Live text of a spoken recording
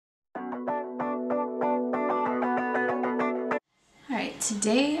Alright,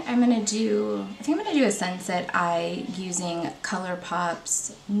 today I think I'm gonna do a sunset eye using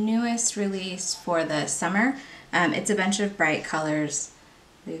Colourpop's newest release for the summer. It's a bunch of bright colors.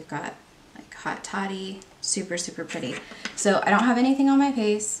 We've got like hot toddy, super pretty. So I don't have anything on my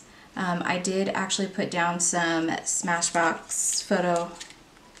face. I did actually put down some Smashbox photo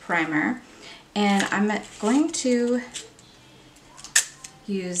primer, and I'm going to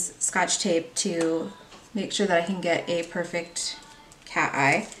use Scotch tape to make sure that I can get a perfect cat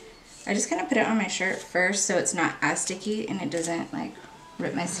eye. I just kind of put it on my shirt first so it's not as sticky and it doesn't like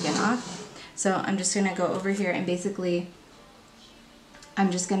rip my skin off. So I'm just going to go over here and basically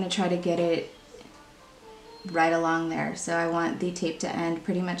I'm just going to try to get it right along there. So I want the tape to end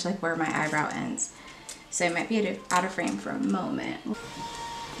pretty much like where my eyebrow ends. So I might be out of frame for a moment.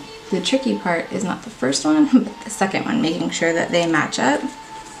 The tricky part is not the first one, but the second one, making sure that they match up.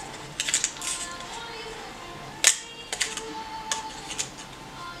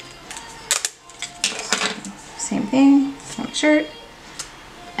 Same thing, same shirt,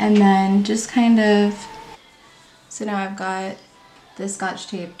 and then just kind of, so now I've got the Scotch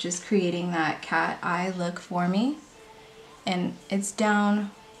tape just creating that cat eye look for me, and it's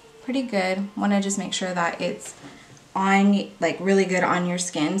down pretty good. Want to just make sure that it's on, like really good on your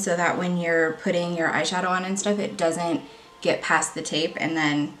skin, so that when you're putting your eyeshadow on and stuff, it doesn't get past the tape and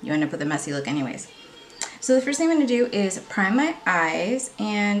then you end up with a messy look anyways. So the first thing I'm going to do is prime my eyes,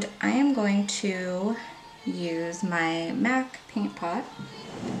 and I am going to use my MAC paint pot,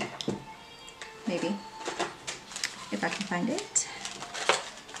 maybe, if I can find it.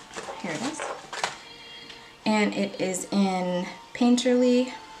 Here it is. And it is in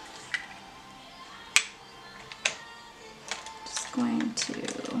Painterly. Just going to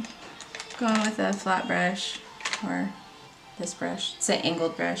go in with a flat brush, or this brush. It's an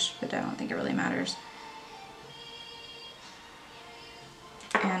angled brush, but I don't think it really matters.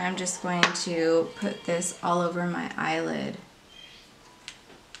 And I'm just going to put this all over my eyelid.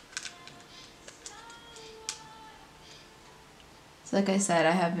 So like I said,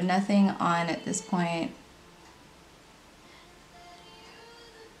 I have nothing on at this point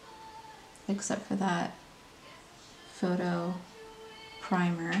except for that photo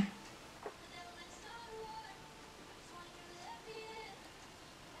primer.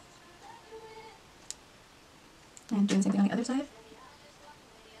 And doing the same thing on the other side.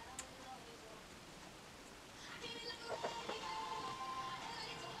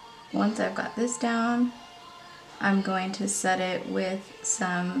 Once I've got this down, I'm going to set it with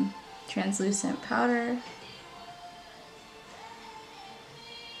some translucent powder.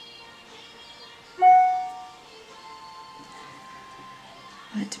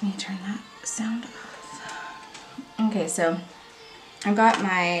 Let me turn that sound off. Okay, so I've got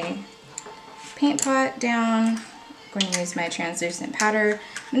my paint pot down. I'm going to use my translucent powder.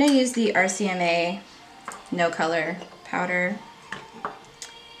 I'm going to use the RCMA No Color powder.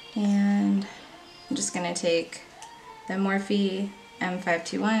 And I'm just going to take the Morphie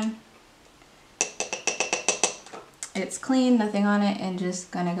M521. It's clean, nothing on it, and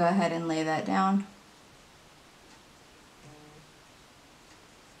just going to go ahead and lay that down.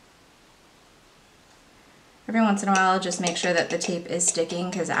 Every once in a while, I'll just make sure that the tape is sticking,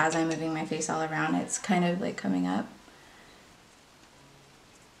 because as I'm moving my face all around, it's kind of like coming up.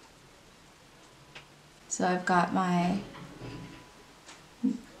 So I've got my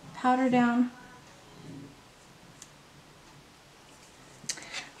powder down.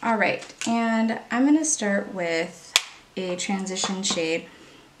 Alright, and I'm going to start with a transition shade.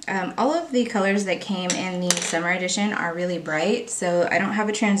 All of the colors that came in the summer edition are really bright, so I don't have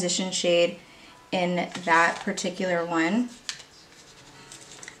a transition shade in that particular one.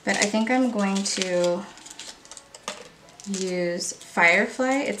 But I think I'm going to use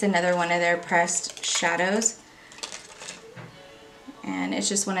Firefly. It's another one of their pressed shadows. And it's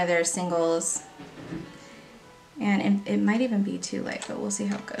just one of their singles, and it might even be too light, but we'll see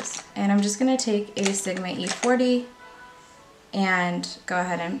how it goes. And I'm just going to take a Sigma E40 and go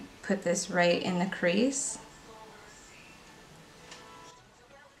ahead and put this right in the crease.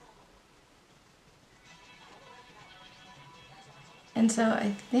 And so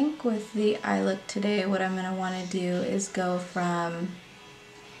I think with the eye look today, what I'm going to want to do is go from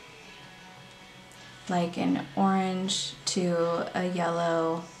like an orange to a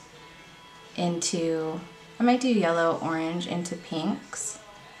yellow into, I might do yellow, orange into pinks.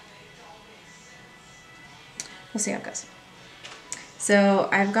 We'll see how it goes. So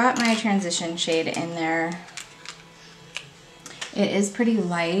I've got my transition shade in there. It is pretty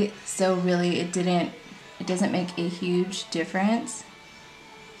light, so really it doesn't make a huge difference,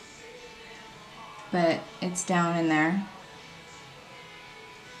 but it's down in there.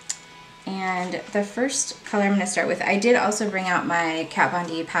 And the first color I'm going to start with, I did also bring out my Kat Von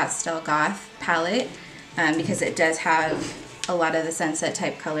D Pastel Goth palette because it does have a lot of the sunset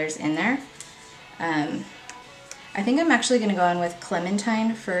type colors in there. I think I'm actually going to go in with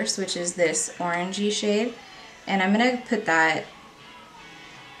Clementine first, which is this orangey shade. And I'm going to put that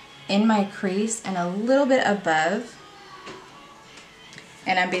in my crease and a little bit above.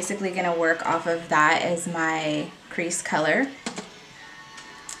 And I'm basically going to work off of that as my crease color.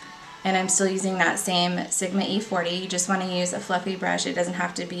 And I'm still using that same Sigma E40. You just want to use a fluffy brush. It doesn't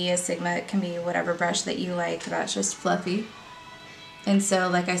have to be a Sigma. It can be whatever brush that you like. That's just fluffy. And so,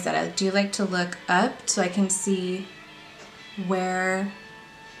 like I said, I do like to look up so I can see where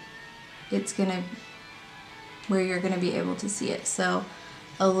it's gonna, where you're gonna be able to see it. So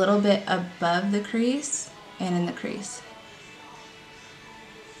a little bit above the crease and in the crease.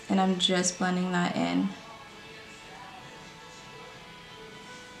 And I'm just blending that in.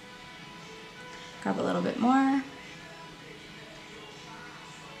 Grab a little bit more.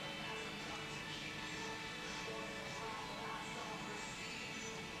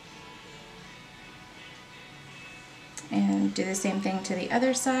 And do the same thing to the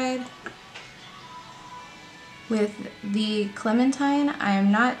other side. With the Clementine, I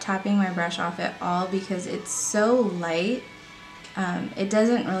am not tapping my brush off at all because it's so light. It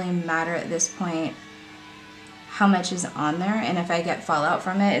doesn't really matter at this point how much is on there, and if I get fallout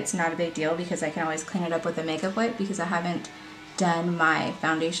from it, it's not a big deal because I can always clean it up with a makeup wipe because I haven't done my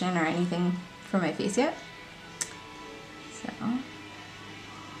foundation or anything for my face yet. So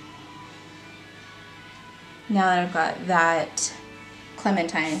now that I've got that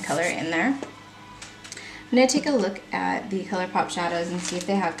Clementine color in there, I'm going to take a look at the Colourpop shadows and see if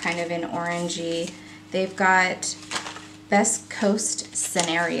they have kind of an orangey. They've got Best Coast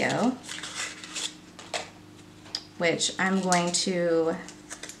Scenario, which I'm going to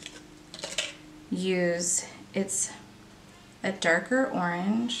use. It's a darker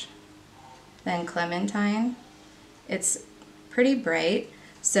orange than Clementine. It's pretty bright,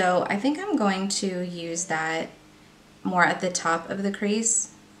 so I think I'm going to use that more at the top of the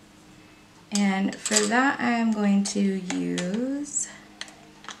crease. And for that, I'm going to use,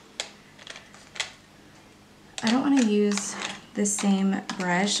 I don't want to use the same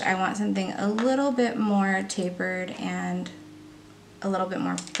brush. I want something a little bit more tapered and a little bit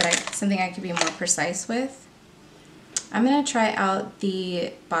more, something I could be more precise with. I'm going to try out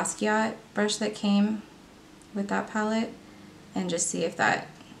the Basquiat brush that came with that palette and just see if that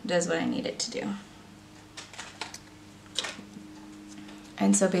does what I need it to do.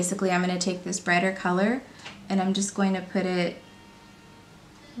 And so basically I'm going to take this brighter color and I'm just going to put it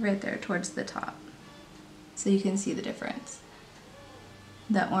right there towards the top so you can see the difference.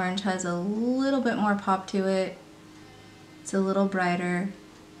 That orange has a little bit more pop to it. It's a little brighter.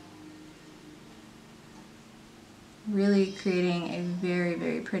 Really creating a very,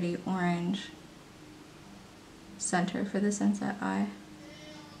 very pretty orange center for the sunset eye.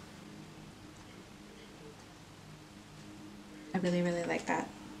 I really, really like that.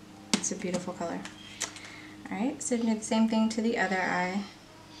 It's a beautiful color. Alright, so do the same thing to the other eye.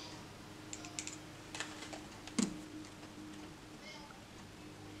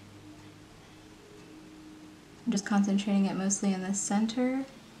 I'm just concentrating it mostly in the center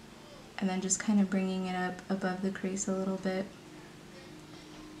and then just kind of bringing it up above the crease a little bit.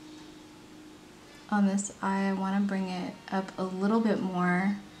 On this eye, I want to bring it up a little bit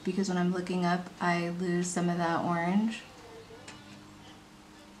more because when I'm looking up, I lose some of that orange.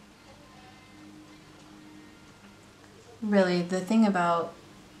 Really, the thing about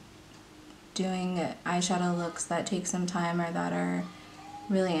doing eyeshadow looks that take some time or that are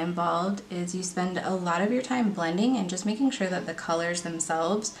really involved is you spend a lot of your time blending and just making sure that the colors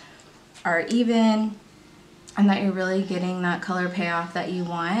themselves are even and that you're really getting that color payoff that you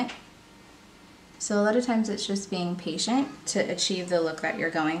want. So a lot of times it's just being patient to achieve the look that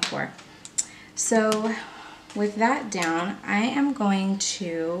you're going for. So with that down, I am going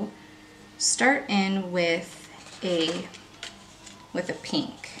to start in with a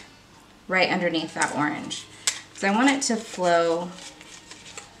pink right underneath that orange. So I want it to flow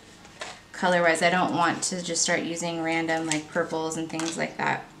color-wise. I don't want to just start using random like purples and things like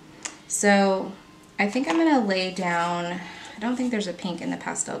that. So I think I'm going to lay down, I don't think there's a pink in the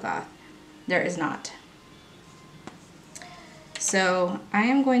Pastel Goth. There is not. So I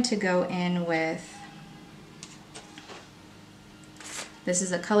am going to go in with, this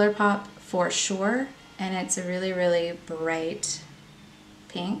is a Colourpop For Sure, and it's a really, really bright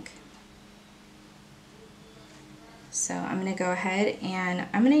pink. So I'm going to go ahead and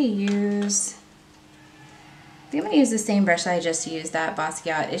I'm going to use think I'm going to use the same brush that I just used, that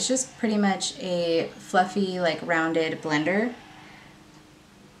Basquiat. It's just pretty much a fluffy, like rounded blender.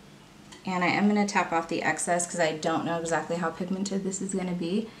 And I am going to tap off the excess because I don't know exactly how pigmented this is going to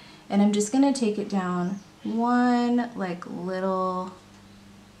be. And I'm just going to take it down one like little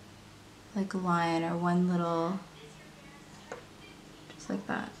like line, or one little, just like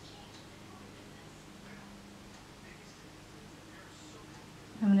that.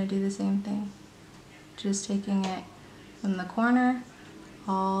 I'm going to do the same thing. Just taking it from the corner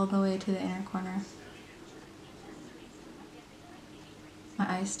all the way to the inner corner.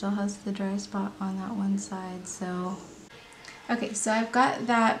 My eye still has the dry spot on that one side, so. Okay, so I've got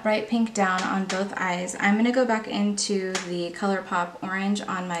that bright pink down on both eyes. I'm gonna go back into the Colourpop orange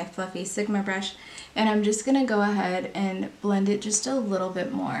on my fluffy Sigma brush, and I'm just gonna go ahead and blend it just a little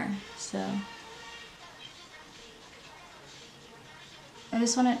bit more. So I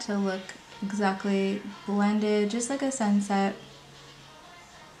just want it to look exactly blended, just like a sunset.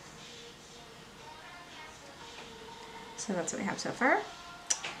 So that's what we have so far.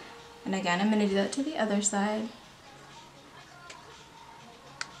 And again, I'm going to do that to the other side.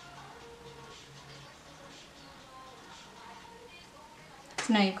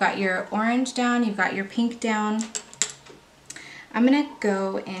 So now you've got your orange down, you've got your pink down. I'm going to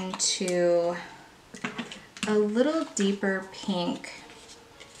go into a little deeper pink,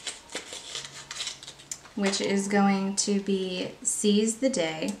 which is going to be Seize the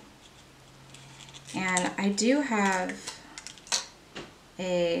Day. And I do have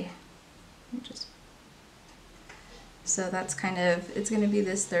so that's kind of, it's going to be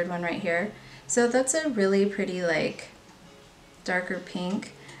this third one right here. So that's a really pretty like darker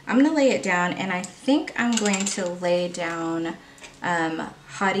pink. I'm going to lay it down, and I think I'm going to lay down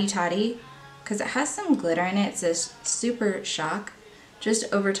Hottie Toddy because it has some glitter in it. It's a super shock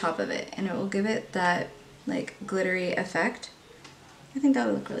just over top of it, and it will give it that like glittery effect. I think that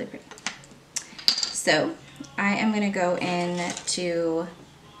would look really pretty. So I am going to go in to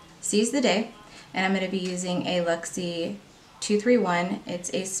Seize the Day, and I'm going to be using a Luxie 231.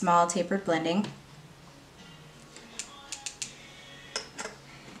 It's a small tapered blending.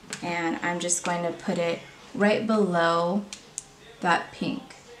 And I'm just going to put it right below that pink.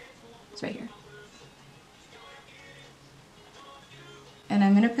 It's right here. And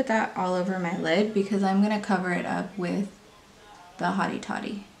I'm going to put that all over my lid because I'm going to cover it up with the Hottie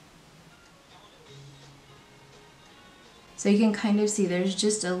Toddy. So you can kind of see there's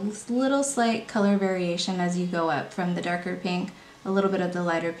just a little slight color variation as you go up from the darker pink, a little bit of the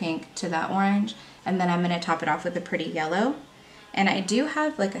lighter pink to that orange, and then I'm going to top it off with a pretty yellow. And I do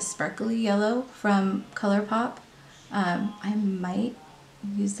have like a sparkly yellow from Colourpop. I might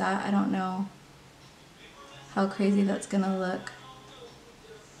use that. I don't know how crazy that's going to look.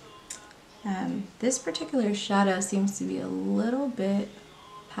 This particular shadow seems to be a little bit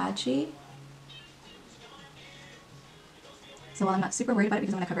patchy. So while I'm not super worried about it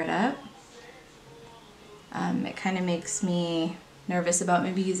because I'm going to cover it up, it kind of makes me nervous about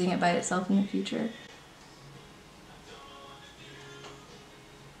maybe using it by itself in the future.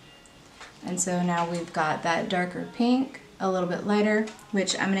 And so now we've got that darker pink, a little bit lighter,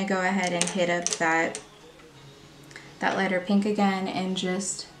 which I'm going to go ahead and hit up that lighter pink again and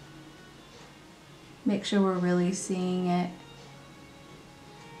just make sure we're really seeing it.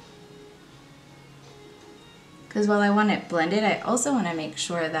 Because while I want it blended, I also want to make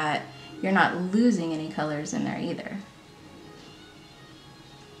sure that you're not losing any colors in there either.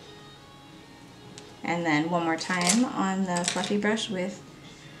 And then one more time on the fluffy brush with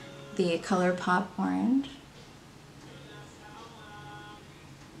the Colourpop orange.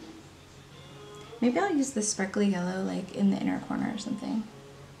 Maybe I'll use the sparkly yellow like in the inner corner or something.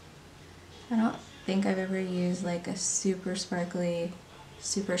 I don't think I've ever used like a super sparkly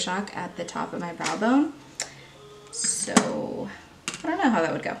super shock at the top of my brow bone. So I don't know how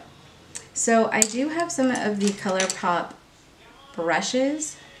that would go. So I do have some of the Colourpop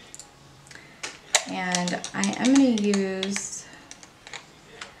brushes, and I am going to use,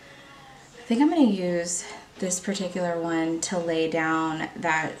 I think I'm going to use this particular one to lay down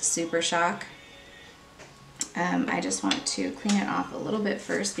that super shock. I just want to clean it off a little bit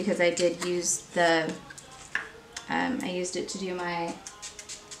first because I did use the, I used it to do my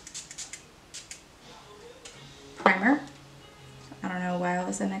primer. I don't know why all of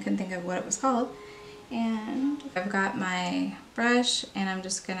a sudden I couldn't think of what it was called. And I've got my brush and I'm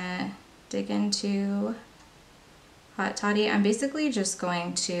just gonna dig into Hot Toddy. I'm basically just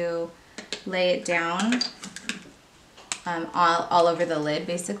going to lay it down all over the lid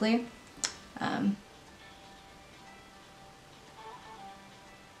basically.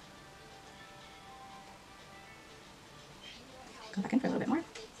 Go back in for a little bit more.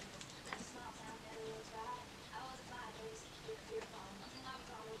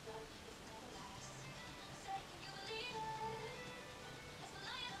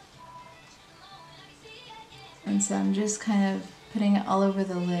 And so I'm just kind of putting it all over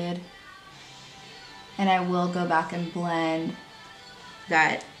the lid, and I will go back and blend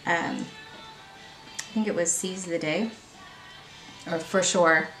that, I think it was Seize the Day, or For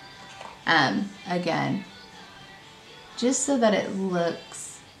Sure, again, just so that it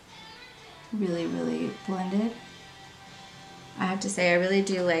looks really, really blended. I have to say I really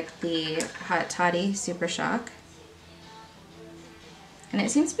do like the Hot Toddy Super Shock, and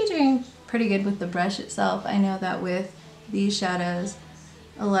it seems to be doing pretty good with the brush itself. I know that with these shadows,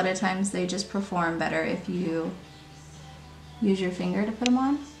 a lot of times they just perform better if you use your finger to put them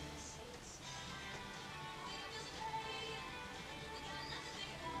on.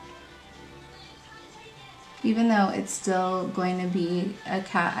 Even though it's still going to be a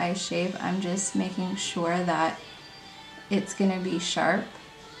cat eye shape, I'm just making sure that it's going to be sharp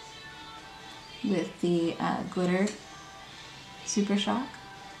with the glitter Super Shock.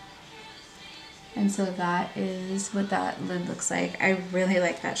 And so that is what that lid looks like. I really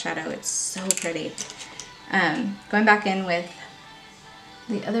like that shadow. It's so pretty. Going back in with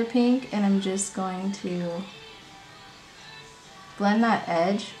the other pink, and I'm just going to blend that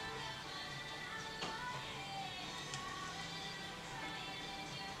edge.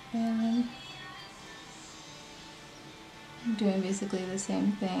 And I'm doing basically the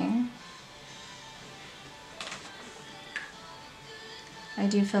same thing. I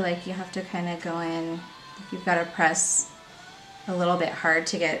do feel like you have to kind of go in, you've got to press a little bit hard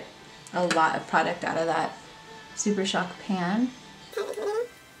to get a lot of product out of that Super Shock pan. So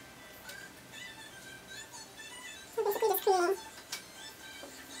basically just creating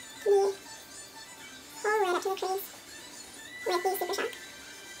the whole right up to the crease with the Super Shock.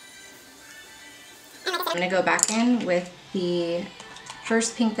 I'm going to go back in with the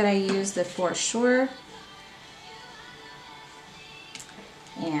first pink that I used, the For Sure.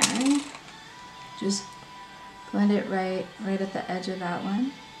 And just blend it right at the edge of that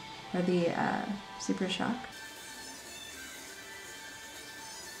one, or the Super Shock.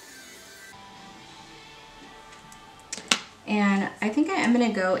 And I think I am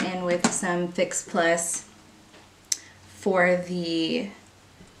going to go in with some Fix Plus for the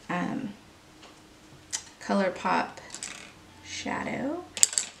Colourpop shadow.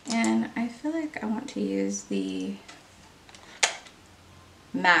 And I feel like I want to use the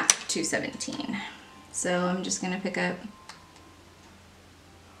MAC 217. So I'm just going to pick up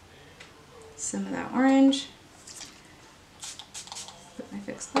some of that orange, put my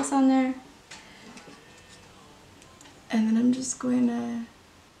Fix Plus on there, and then I'm just going to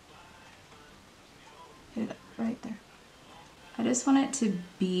hit it up right there. I just want it to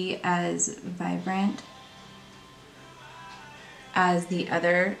be as vibrant as the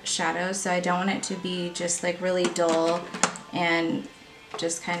other shadows, so I don't want it to be just like really dull and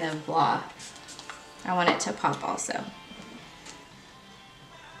just kind of blah. I want it to pop also.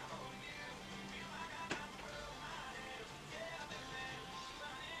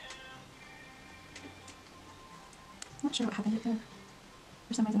 Not sure what happened there.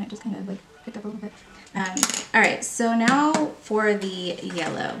 For some reason it just kind of like picked up a little bit. Alright, so now for the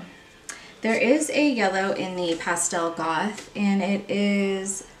yellow. There is a yellow in the Pastel Goth, and it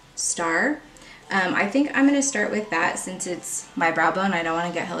is Star. I think I'm going to start with that since it's my brow bone. I don't want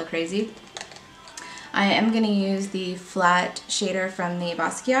to get hella crazy. I am going to use the flat shader from the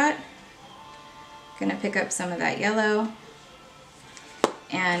Basquiat. Going to pick up some of that yellow,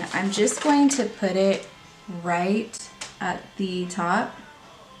 and I'm just going to put it right at the top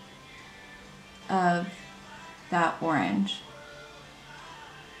of that orange,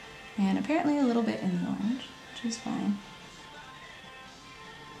 and apparently a little bit in the orange, which is fine.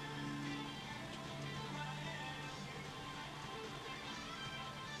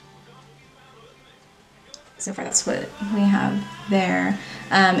 So far that's what we have there.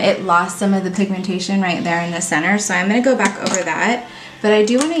 It lost some of the pigmentation right there in the center, so I'm going to go back over that. But I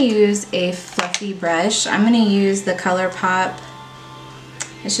do want to use a fluffy brush. I'm going to use the Colourpop.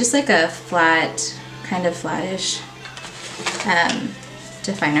 It's just like a flat, kind of flattish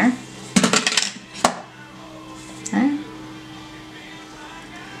definer.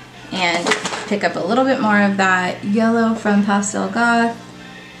 And pick up a little bit more of that yellow from Pastel Goth.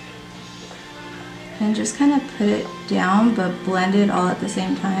 And just kind of put it down, but blend it all at the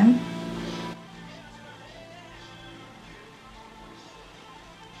same time.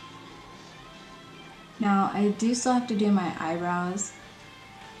 Now, I do still have to do my eyebrows,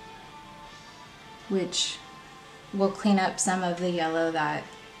 which will clean up some of the yellow that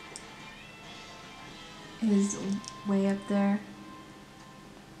is way up there.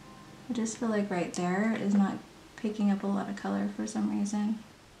 I just feel like right there is not picking up a lot of color for some reason.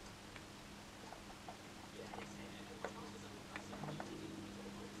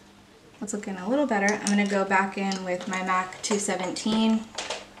 That's looking a little better. I'm gonna go back in with my MAC 217.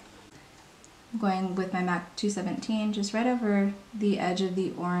 I'm going with my MAC 217 just right over the edge of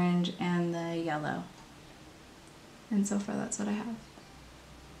the orange and the yellow. And so far that's what I have.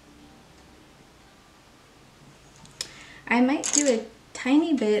 I might do a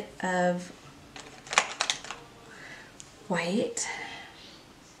tiny bit of white.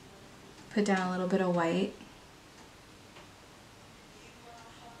 Put down a little bit of white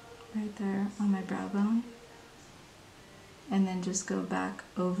right there on my brow bone. And then just go back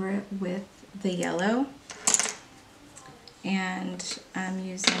over it with the yellow. And I'm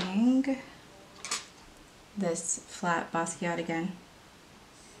using this flat Basquiat again.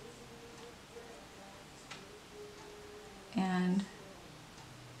 And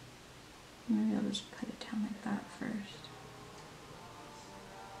maybe I'll just put it down like that first.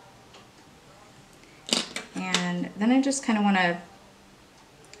 And then I just kind of want to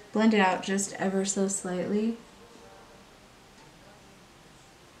blend it out just ever so slightly.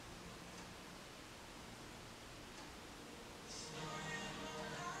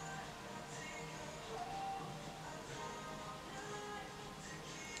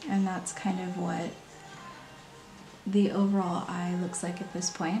 And that's kind of what the overall eye looks like at this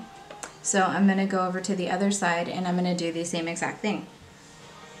point. So I'm going to go over to the other side and I'm going to do the same exact thing.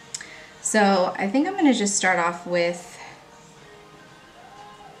 So I think I'm going to just start off with,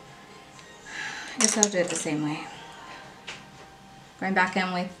 I guess I'll do it the same way. Going back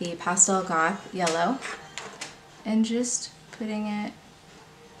in with the Pastel Goth yellow and just putting it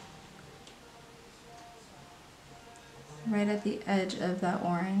right at the edge of that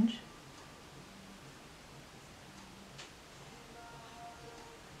orange.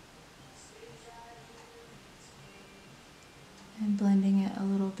 And blending it a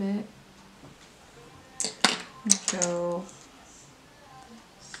little bit. Go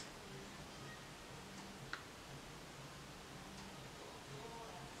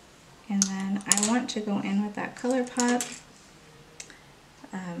and then I want to go in with that Colourpop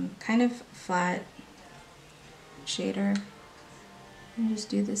kind of flat shader and just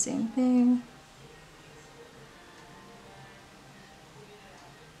do the same thing.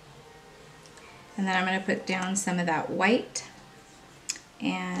 And then I'm going to put down some of that white.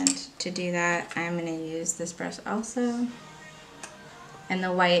 And to do that, I'm going to use this brush also. And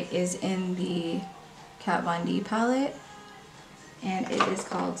the white is in the Kat Von D palette. And it is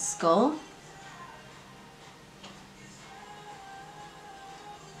called Skull.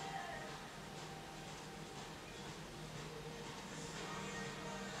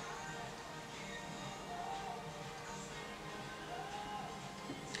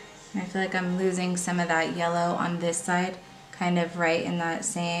 And I feel like I'm losing some of that yellow on this side, kind of right in that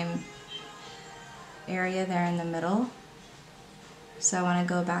same area there in the middle. So I want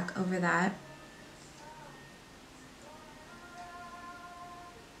to go back over that.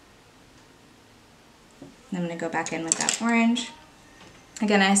 And I'm going to go back in with that orange.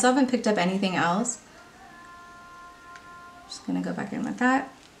 Again, I still haven't picked up anything else. Just going to go back in with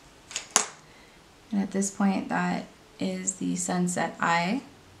that. And at this point, that is the Sunset Eye.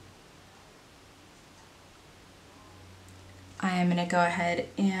 I am going to go ahead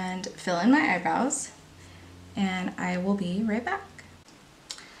and fill in my eyebrows, and I will be right back.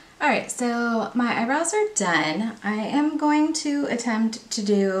 Alright, so my eyebrows are done. I am going to attempt to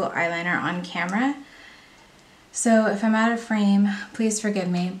do eyeliner on camera. So if I'm out of frame, please forgive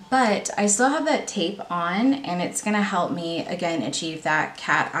me, but I still have that tape on and it's going to help me again achieve that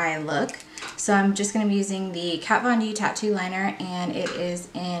cat eye look. So I'm just going to be using the Kat Von D tattoo liner and it is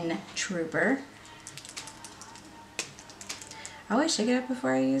in Trooper. I always shake it up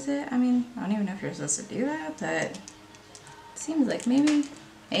before I use it. I mean, I don't even know if you're supposed to do that, but it seems like maybe.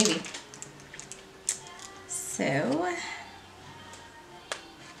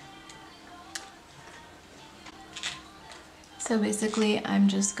 So basically I'm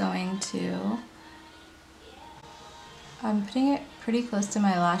just going to, I'm putting it pretty close to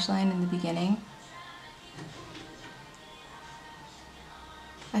my lash line in the beginning.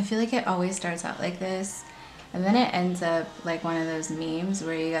 I feel like it always starts out like this. And then it ends up like one of those memes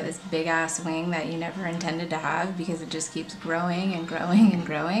where you got this big ass wing that you never intended to have because it just keeps growing and growing and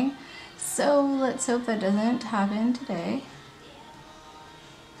growing. So let's hope that doesn't happen today.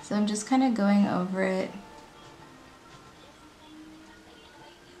 So I'm just kind of going over it.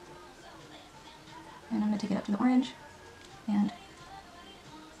 And I'm going to take it up to the orange and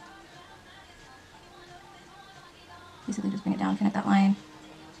basically just bring it down, connect that line,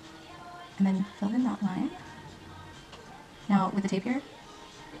 and then fill in that line. Now with the tape here,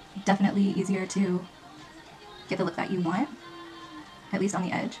 definitely easier to get the look that you want, at least on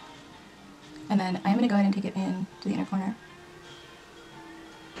the edge. And then I'm going to go ahead and take it in to the inner corner.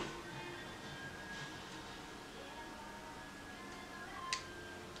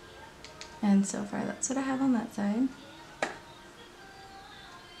 And so far that's what I have on that side.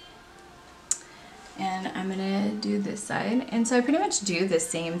 And I'm gonna do this side. And so I pretty much do the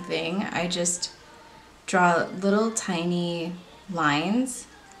same thing. I just draw little tiny lines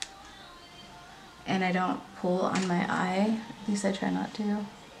and I don't pull on my eye. At least I try not to.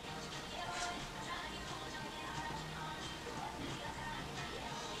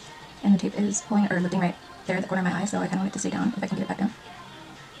 And the tape is pulling or lifting right there at the corner of my eye, so I kind of want it to stay down if I can get it back down.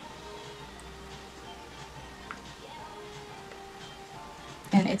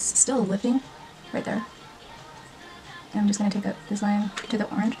 And it's still lifting right there. And I'm just going to take up this line to the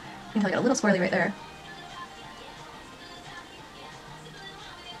orange until I get a little swirly right there.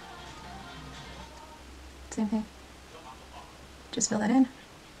 Same thing. Just fill that in.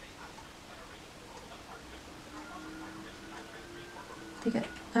 Take it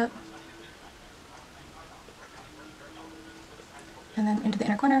up. And then into the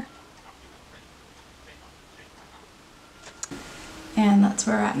inner corner. And that's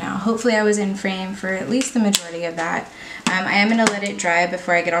where we're at now. Hopefully I was in frame for at least the majority of that. I am going to let it dry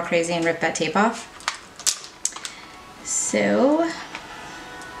before I get all crazy and rip that tape off. So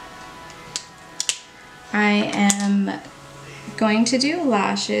I am going to do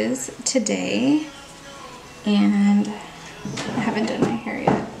lashes today, and I haven't done my hair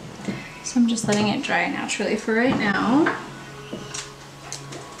yet. So I'm just letting it dry naturally for right now.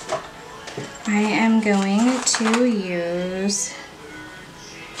 I am going to use,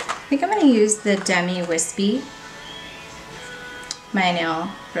 I think I'm going to use the Demi Wispy. My nail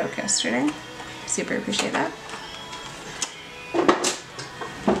broke yesterday. Super appreciate that.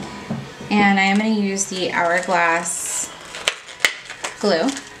 And I am going to use the Hourglass glue.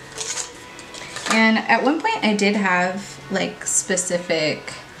 And at one point I did have like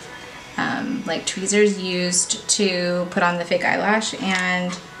specific like tweezers used to put on the fake eyelash,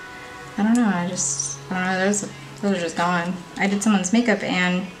 and I don't know, I don't know, those are just gone. I did someone's makeup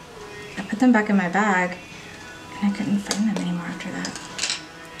and I put them back in my bag and I couldn't find them anymore after that.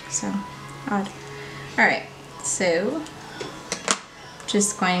 So odd. Alright, so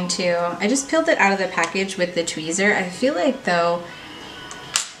just going to, I just peeled it out of the package with the tweezer. I feel like though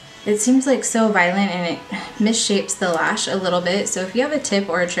it seems like so violent and it misshapes the lash a little bit. So if you have a tip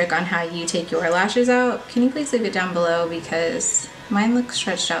or a trick on how you take your lashes out, can you please leave it down below, because mine look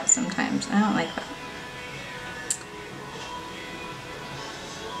stretched out sometimes. I don't like that.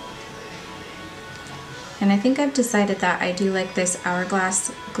 And I think I've decided that I do like this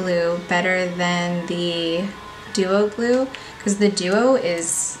Hourglass glue better than the Duo glue, because the Duo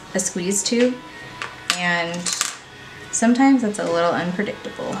is a squeeze tube and sometimes that's a little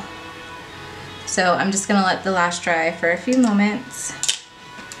unpredictable. So I'm just gonna let the lash dry for a few moments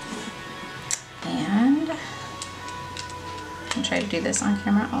and I'll try to do this on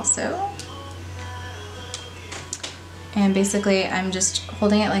camera also. And basically I'm just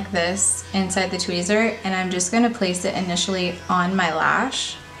holding it like this inside the tweezer, and I'm just gonna place it initially on my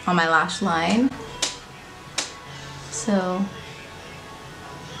lash line. So,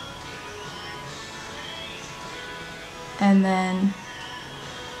 and then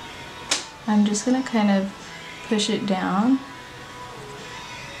I'm just gonna kind of push it down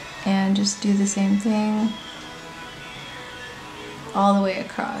and just do the same thing all the way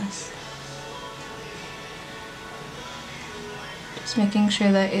across. Just making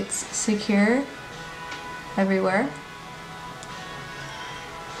sure that it's secure everywhere.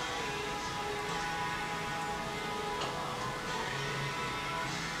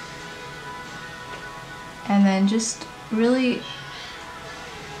 And then just really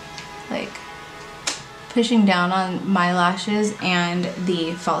like pushing down on my lashes and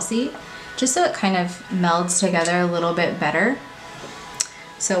the falsie, just so it kind of melds together a little bit better.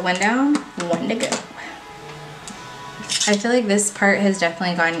 So one down, one to go. I feel like this part has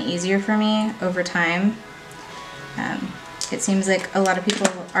definitely gotten easier for me over time. It seems like a lot of people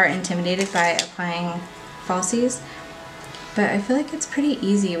are intimidated by applying falsies, but I feel like it's pretty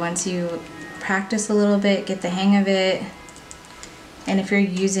easy once you practice a little bit, get the hang of it, and if you're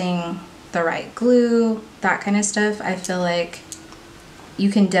using the right glue, that kind of stuff, I feel like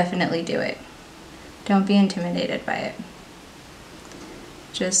you can definitely do it. Don't be intimidated by it.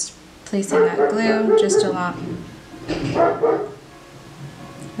 Just placing that glue just along.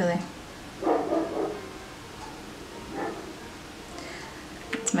 Really?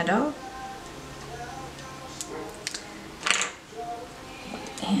 It's my dog.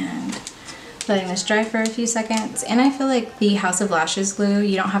 And letting this dry for a few seconds. And I feel like the House of Lashes glue,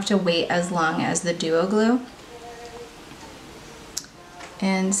 you don't have to wait as long as the Duo glue.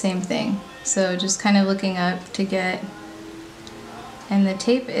 And same thing. So just kind of looking up to get, and the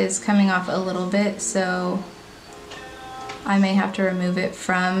tape is coming off a little bit, so I may have to remove it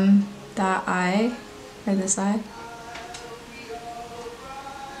from that eye, or this eye,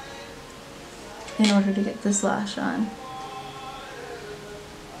 in order to get this lash on,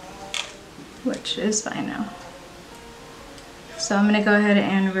 which is fine now. So I'm gonna go ahead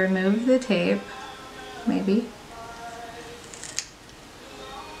and remove the tape, maybe.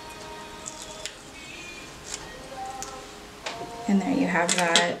 And there you have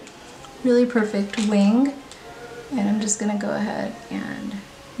that really perfect wing. And I'm just gonna go ahead and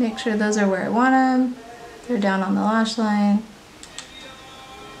make sure those are where I want them. They're down on the lash line.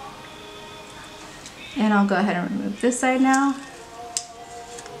 And I'll go ahead and remove this side now.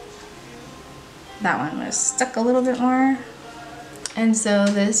 That one was stuck a little bit more. And so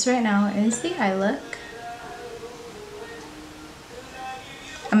this right now is the eye look.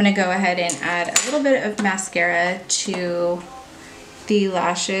 I'm gonna go ahead and add a little bit of mascara to the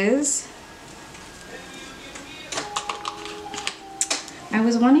lashes. I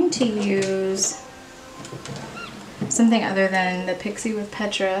was wanting to use something other than the Pixie with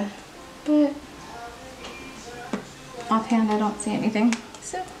Petra, but offhand I don't see anything,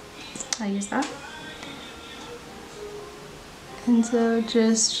 so I'll use that. And so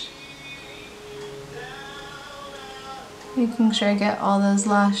just making sure I get all those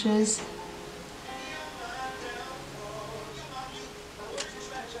lashes.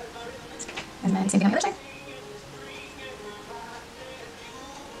 And then same thing on the other side.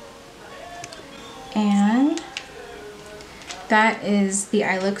 And that is the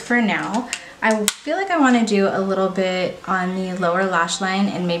eye look for now. I feel like I want to do a little bit on the lower lash line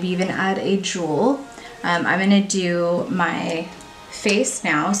and maybe even add a jewel. I'm going to do my face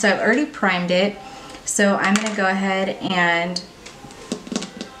now. So I've already primed it. So I'm going to go ahead and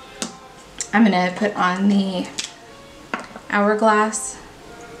I'm going to put on the Hourglass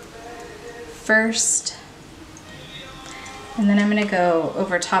first, and then I'm going to go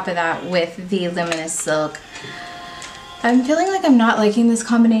over top of that with the Luminous Silk. I'm feeling like I'm not liking this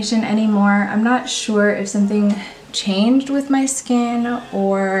combination anymore. I'm not sure if something changed with my skin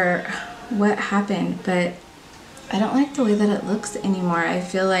or what happened, but I don't like the way that it looks anymore. I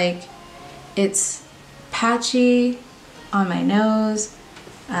feel like it's patchy on my nose.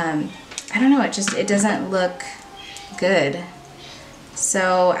 I don't know, it doesn't look good.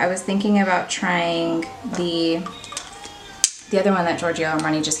 So I was thinking about trying the other one that Giorgio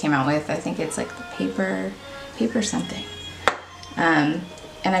Armani just came out with. I think it's like the paper something. And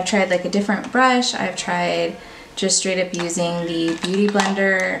I've tried like a different brush. I've tried just straight up using the Beauty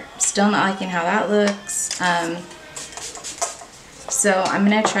Blender. Still not liking how that looks. So I'm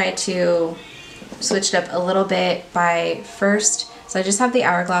gonna try to switch it up a little bit by first. So I just have the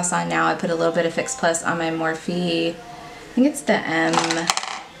Hourglass on now. I put a little bit of Fix Plus on my Morphie. I think it's the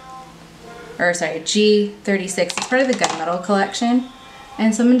G36. It's part of the Gunmetal collection.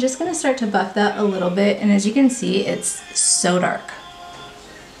 And so I'm just gonna start to buff that a little bit. And as you can see, it's so dark.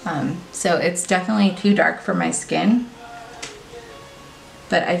 So it's definitely too dark for my skin.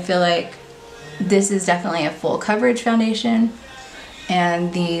 But I feel like this is definitely a full coverage foundation.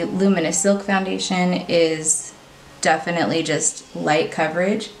 And the Luminous Silk foundation is definitely just light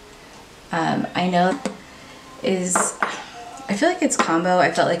coverage. I know I feel like it's combo.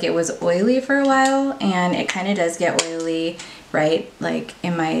 I felt like it was oily for a while, and it kind of does get oily, right? Like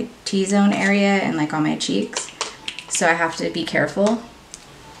in my T-zone area and like on my cheeks. So I have to be careful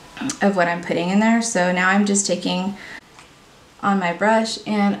of what I'm putting in there. So now I'm just taking on my brush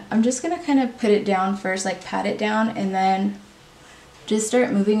and I'm just gonna kind of put it down first, like pat it down, and then just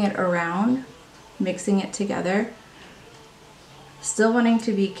start moving it around, mixing it together. Still wanting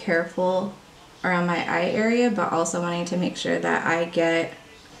to be careful around my eye area, but also wanting to make sure that I get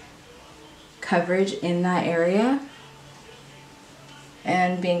coverage in that area,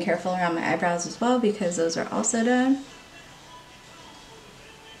 and being careful around my eyebrows as well because those are also done.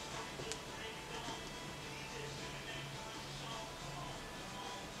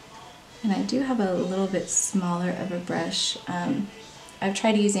 And I do have a little bit smaller of a brush. I've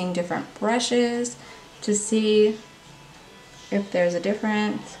tried using different brushes to see if there's a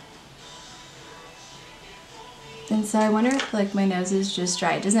difference. And And so I wonder if like my nose is just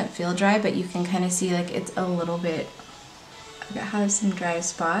dry. It doesn't feel dry, but you can kind of see like it's a little bit, like it has some dry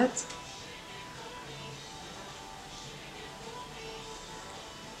spots.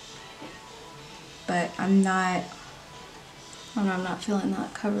 But I'm not, I don't know, I'm not feeling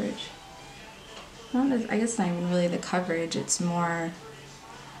that coverage. I guess it's not even really the coverage, it's more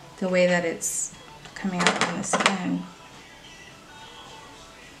the way that it's coming out on the skin.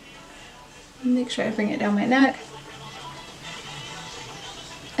 Make sure I bring it down my neck.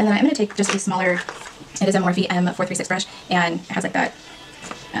 And then I'm going to take just a smaller, it is a Morphie M436 brush, and it has like that,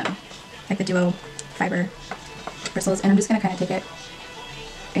 like the duo fiber bristles, and I'm just going to kind of take it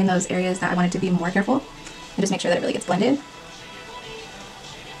in those areas that I want it to be more careful, and just make sure that it really gets blended.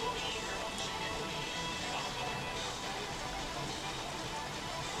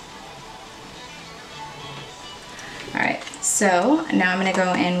 Alright, so now I'm going to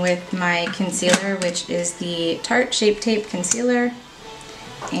go in with my concealer, which is the Tarte Shape Tape Concealer.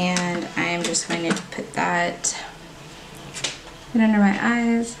 And I'm just going to put that right under my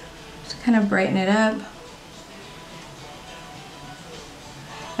eyes, just kind of brighten it up.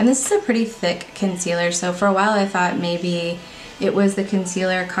 And this is a pretty thick concealer, so for a while I thought maybe it was the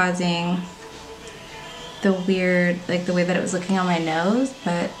concealer causing the weird, like the way that it was looking on my nose,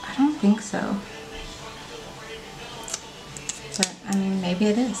 but I don't think so. But I mean, maybe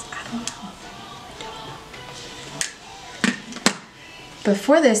it is, I don't know.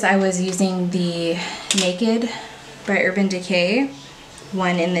 Before this, I was using the Naked by Urban Decay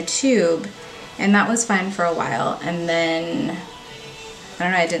one in the tube, and that was fine for a while, and then I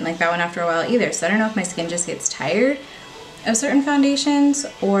don't know, I didn't like that one after a while either. So I don't know if my skin just gets tired of certain foundations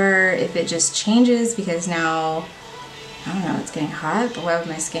or if it just changes because now, I don't know, it's getting hot, but why would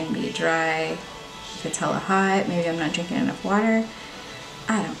my skin be dry if it's hella hot? Maybe I'm not drinking enough water.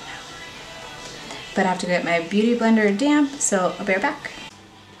 I don't know. But I have to get my beauty blender damp, so I'll be right back.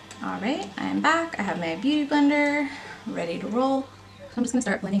 Alright, I'm back. I have my beauty blender ready to roll. So I'm just going to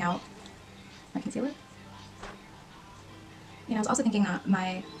start blending out my concealer. You know, I was also thinking that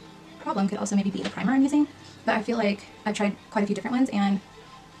my problem could also maybe be the primer I'm using, but I feel like I've tried quite a few different ones and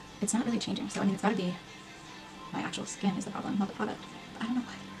it's not really changing. So I mean, it's got to be my actual skin is the problem, not the product. But I don't know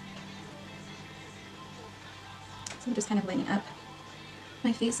why. So I'm just kind of lighting up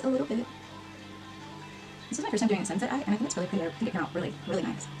my face a little bit. This is my first time doing a sunset eye, and I think it's really pretty. I think it came out really, really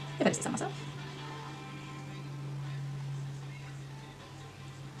nice. If I just say so myself.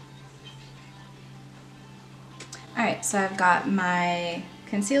 Alright, so I've got my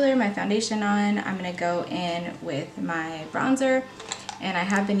concealer, my foundation on. I'm going to go in with my bronzer, and I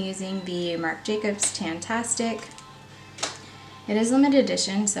have been using the Marc Jacobs Tan-tastic. It is limited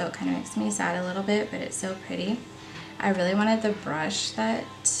edition, so it kind of makes me sad a little bit, but it's so pretty. I really wanted the brush that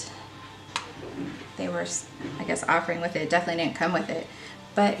they were, I guess, offering with it. It definitely didn't come with it,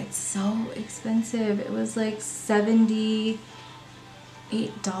 but it's so expensive. It was like $78.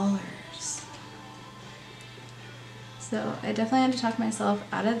 So I definitely had to talk myself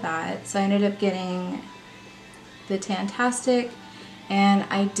out of that. So I ended up getting the Tan-tastic, and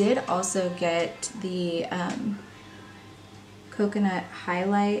I did also get the coconut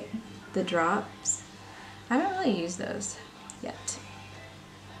highlight, the drops. I haven't really used those yet,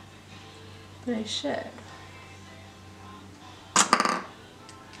 but I should.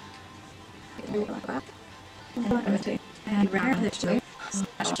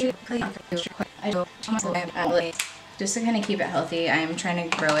 Just to kind of keep it healthy, I'm trying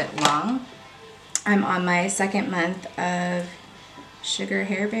to grow it long. I'm on my second month of Sugar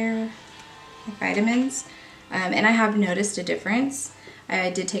Hair Bear vitamins, and I have noticed a difference. I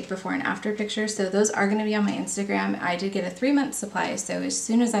did take before and after pictures, so those are going to be on my Instagram. I did get a 3-month supply, so as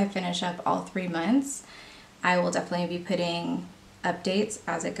soon as I finish up all 3 months, I will definitely be putting updates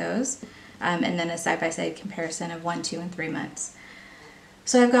as it goes, and then a side-by-side comparison of 1, 2, and 3 months.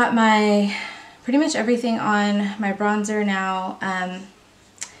 So I've got my pretty much everything on my bronzer now. I'm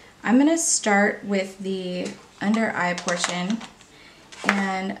going to start with the under eye portion,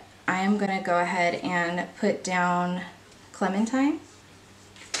 and I am going to go ahead and put down Clementine.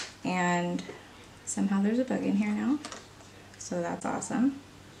 And somehow there's a bug in here now, so that's awesome.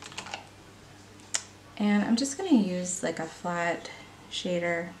 And I'm just going to use like a flat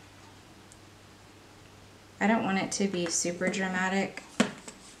shader. I don't want it to be super dramatic.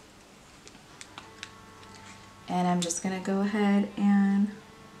 And I'm just going to go ahead and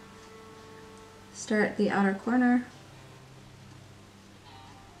start the outer corner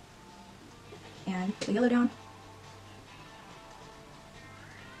and put the yellow down.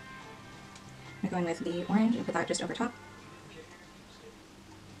 I'm going with the orange and put that just over top.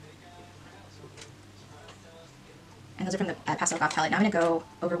 Those are from the Pastel Goth palette. Now I'm going to go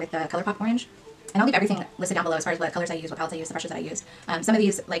over with the Colourpop orange. And I'll leave everything listed down below as far as what colors I use, what palettes I use, the brushes that I use. Some of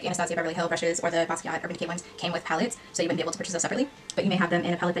these, like Anastacia Beverly Hill brushes or the Basquiat Urban Decay ones, came with palettes, so you wouldn't be able to purchase those separately. But you may have them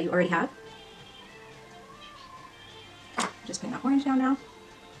in a palette that you already have. Just putting that orange down now. I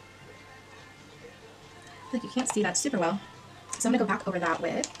feel like you can't see that super well. So I'm going to go back over that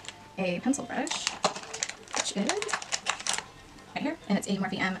with a pencil brush, which is right here, and it's a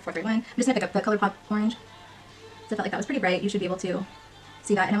Morphie M431. I'm just going to pick up the Colourpop orange. So I felt like that was pretty bright. You should be able to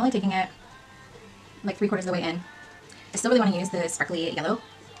see that. And I'm only taking it like 3/4 of the way in. I still really want to use the sparkly yellow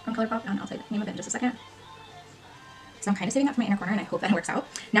from Colourpop, and I'll tell you the name of it in just a second. So I'm kind of saving that for my inner corner, and I hope that it works out.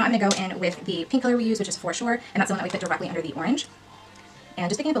 Now I'm going to go in with the pink color we use, which is For Sure, and that's the one that we put directly under the orange. And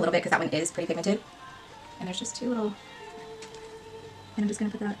just picking up a little bit because that one is pretty pigmented. And there's just two little, and I'm just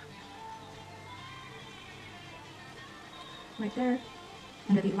going to put that right there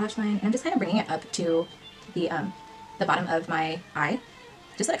under the lash line, and I'm just kind of bringing it up to the bottom of my eye,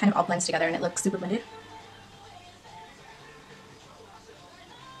 just so that it kind of all blends together and it looks super blended.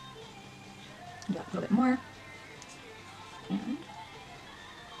 Do that a little bit more. And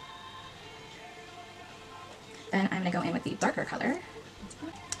then I'm going to go in with the darker color.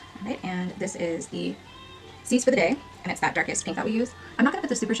 Alright, and this is the Seize for the Day, and it's that darkest pink that we use. I'm not going to put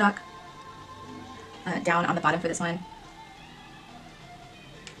the Super Shock down on the bottom for this one.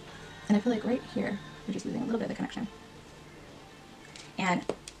 And I feel like right here, we're just losing a little bit of the connection. And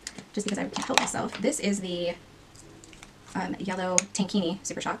just because I can't help myself, this is the yellow Tankini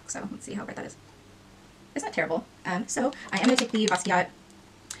Super Shock, so let's see how bright that is. It's not terrible. So I am going to take the Basquiat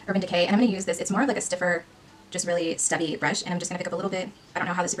Urban Decay, and I'm going to use this. It's more of like a stiffer, just really stubby brush, and I'm just going to pick up a little bit. I don't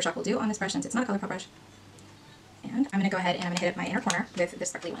know how the Super Shock will do on this brush since it's not a Colourpop brush. And I'm going to go ahead and I'm going to hit up my inner corner with this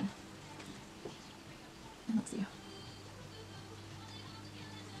sparkly one. And let's see. And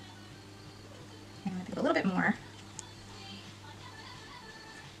I'm going to pick up a little bit more.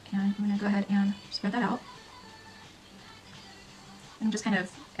 And I'm going to go ahead and spread that out. And just kind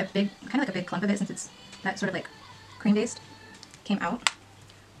of like a big clump of it, since it's that sort of like cream based, came out.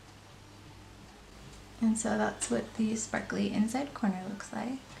 And so that's what the sparkly inside corner looks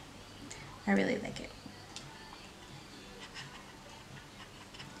like. I really like it.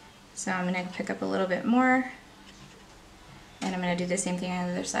 So I'm going to pick up a little bit more, and I'm going to do the same thing on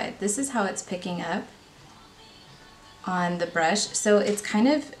the other side. This is how it's picking up on the brush. So it's kind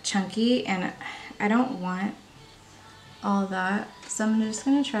of chunky, and I don't want all that. So I'm just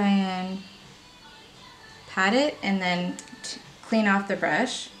going to try and pat it and then clean off the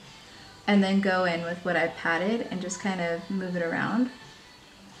brush, and then go in with what I patted and just kind of move it around.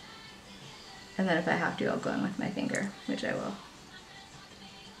 And then if I have to, I'll go in with my finger, which I will.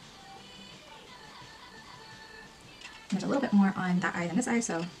 There's a little bit more on that eye than this eye,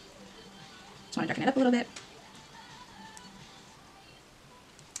 so just want to darken it up a little bit.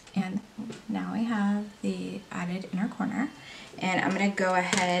 And now we have the added inner corner, and I'm going to go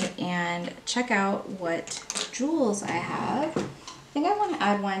ahead and check out what jewels I have. I think I want to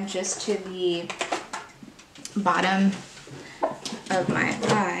add one just to the bottom of my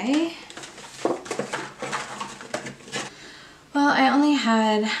eye. Well, I only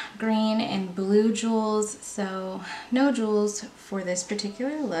had green and blue jewels, so no jewels for this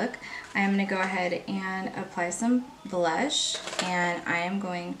particular look. I am going to go ahead and apply some blush, and I am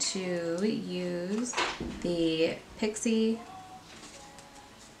going to use the Pixie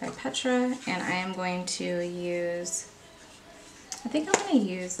by Petra, and I am going to use, I think I'm going to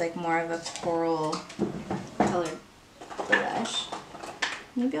use like more of a coral colored blush.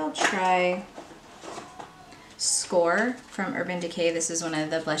 Maybe I'll try Score from Urban Decay. This is one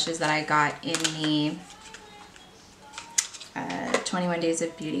of the blushes that I got in the 21 Days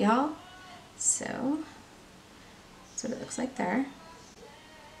of Beauty haul. So that's what it looks like there.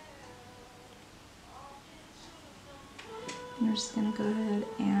 I'm just going to go ahead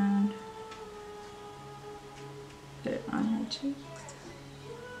and put it on my cheeks.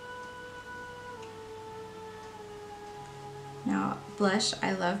 Now, blush,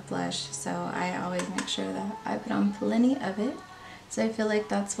 I love blush, so I always make sure that I put on plenty of it. So I feel like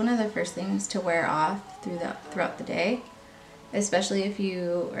that's one of the first things to wear off throughout the day, especially if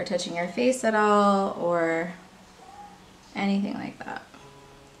you are touching your face at all or anything like that.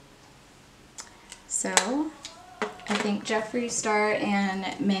 So I think Jeffree Star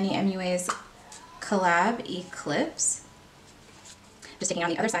and Manny MUA's collab Eclipse. Just taking on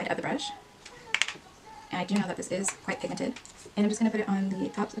the other side of the brush. And I do know that this is quite pigmented. And I'm just going to put it on the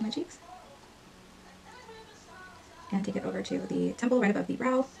tops of my cheeks. And take it over to the temple right above the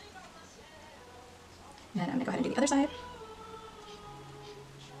brow. And I'm going to go ahead and do the other side.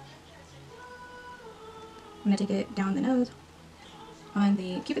 I'm gonna take it down the nose on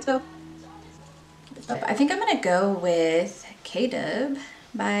the Cupid's bow. I think I'm gonna go with K-Dub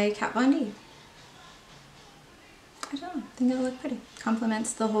by Kat Von D. I don't know, I think it'll look pretty.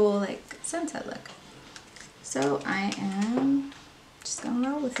 Complements the whole like sunset look. So I am just gonna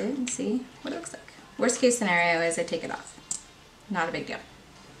roll with it and see what it looks like. Worst case scenario is I take it off. Not a big deal.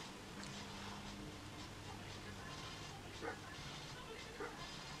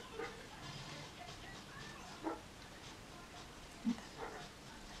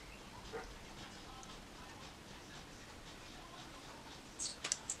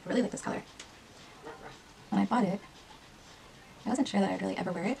 I really like this color. When I bought it, I wasn't sure that I'd really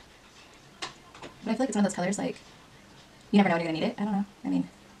ever wear it. But I feel like it's one of those colors, like, you never know when you're gonna need it. I don't know. I mean,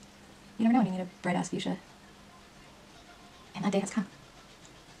 you never know when you need a bright ass fuchsia. And that day has come.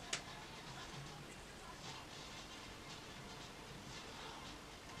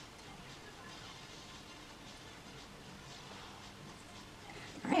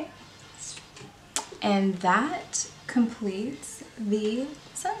 Alright. And that completes the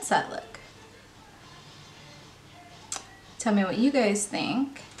sunset look. Tell me what you guys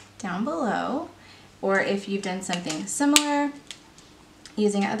think down below, or if you've done something similar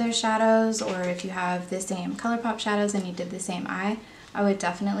using other shadows, or if you have the same Colourpop shadows and you did the same eye. I would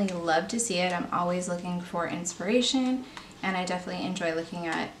definitely love to see it. I'm always looking for inspiration, and I definitely enjoy looking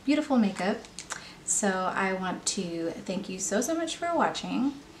at beautiful makeup. So I want to thank you so much for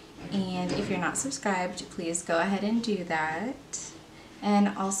watching, and if you're not subscribed, please go ahead and do that.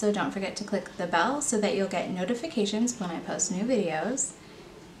 And also don't forget to click the bell so that you'll get notifications when I post new videos.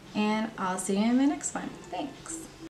 And I'll see you in my next one. Thanks.